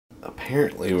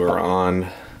apparently we're on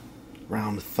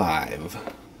round 5.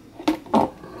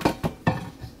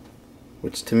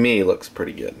 Which to me looks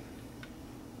pretty good.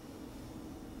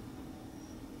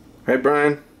 Right,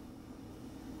 Brian?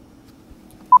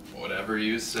 Whatever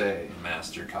you say,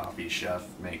 master coffee chef,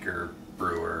 maker,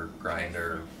 brewer,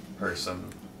 grinder,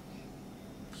 person,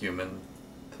 human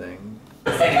thing.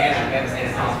 Are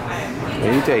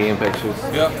you taking pictures?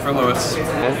 Yep, for Lewis.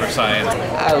 For science.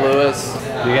 Hi, Lewis.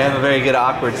 You have a very good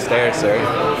awkward stare, sir.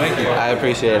 Thank you. I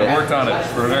appreciate it. I worked on it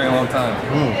for a very long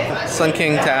time. Sun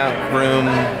King Taproom,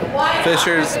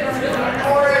 Fishers.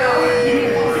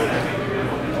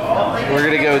 We're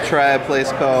gonna go try a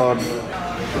place called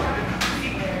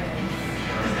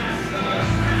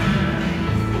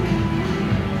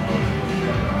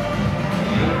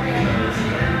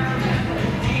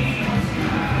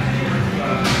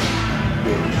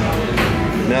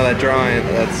No, that drawing,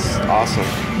 that's awesome.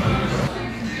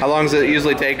 How long does it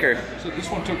usually take her? So this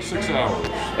one took 6 hours.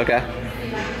 Okay.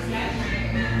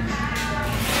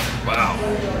 Wow.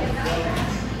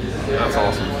 That's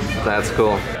awesome. That's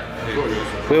cool.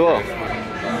 We will.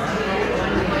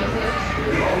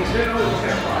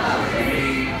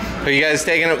 Are you guys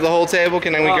taking up the whole table?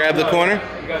 Can we grab the corner?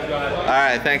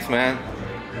 Alright, thanks, man.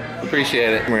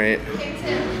 Appreciate it. Right.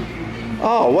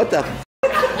 Oh, what the f?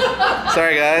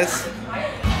 Sorry, guys.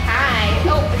 Hi.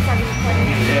 Oh, it's on recording.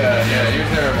 Yeah, you're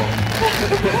terrible.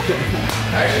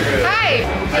 Hi.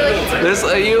 There's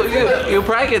you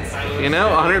probably get,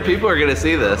 100 people are gonna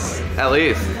see this at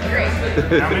least. Great.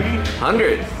 How many?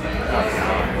 100.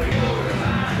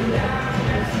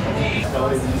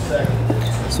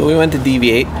 So we went to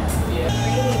Deviate.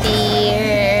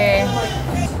 Bier.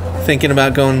 Thinking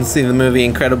about going to see the movie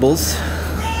Incredibles.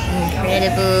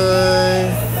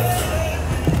 Incredibles.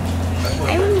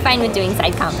 I'm fine with doing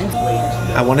side comments.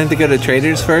 I wanted to go to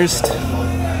Trader's first,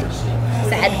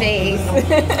 Sad face.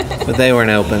 but they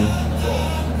weren't open.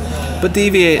 But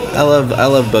Deviate, I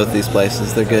love both these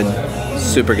places. They're good,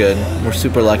 super good. We're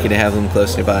super lucky to have them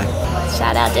close nearby.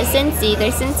 Shout out to Cincy.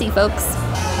 They're Cincy folks.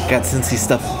 Got Cincy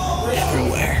stuff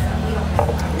everywhere.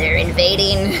 They're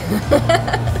invading.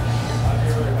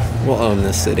 We'll own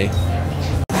this city.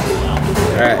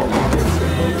 Alright.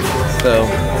 So,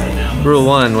 rule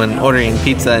 1 when ordering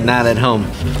pizza not at home.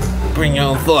 Bring your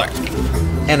own fork.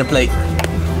 And a plate.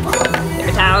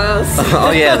 Paper towels.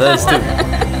 Oh yeah, those two.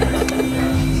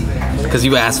 Because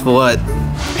you asked for what,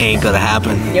 ain't gonna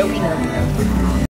happen. Nope.